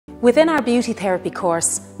Within our beauty therapy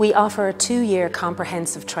course, we offer a 2-year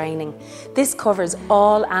comprehensive training. This covers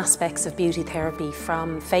all aspects of beauty therapy,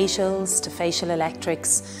 from facials to facial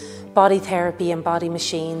electrics, body therapy and body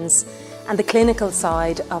machines, and the clinical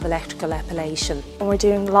side of electrical epilation. And we're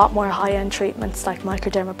doing a lot more high-end treatments like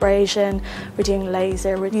microdermabrasion, we're doing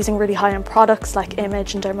laser, we're using really high-end products like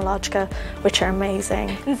Image and Dermalogica, which are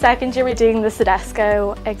amazing. In second year we're doing the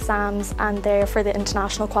CIDESCO exams, and they're for the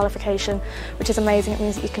international qualification, which is amazing. It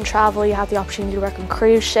means that you can travel, you have the opportunity to work on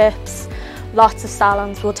cruise ships. Lots of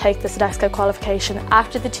salons will take the CIDESCO qualification.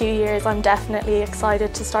 After the 2 years, I'm definitely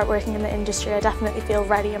excited to start working in the industry. I definitely feel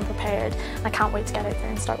ready and prepared. I can't wait to get out there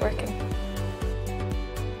and start working.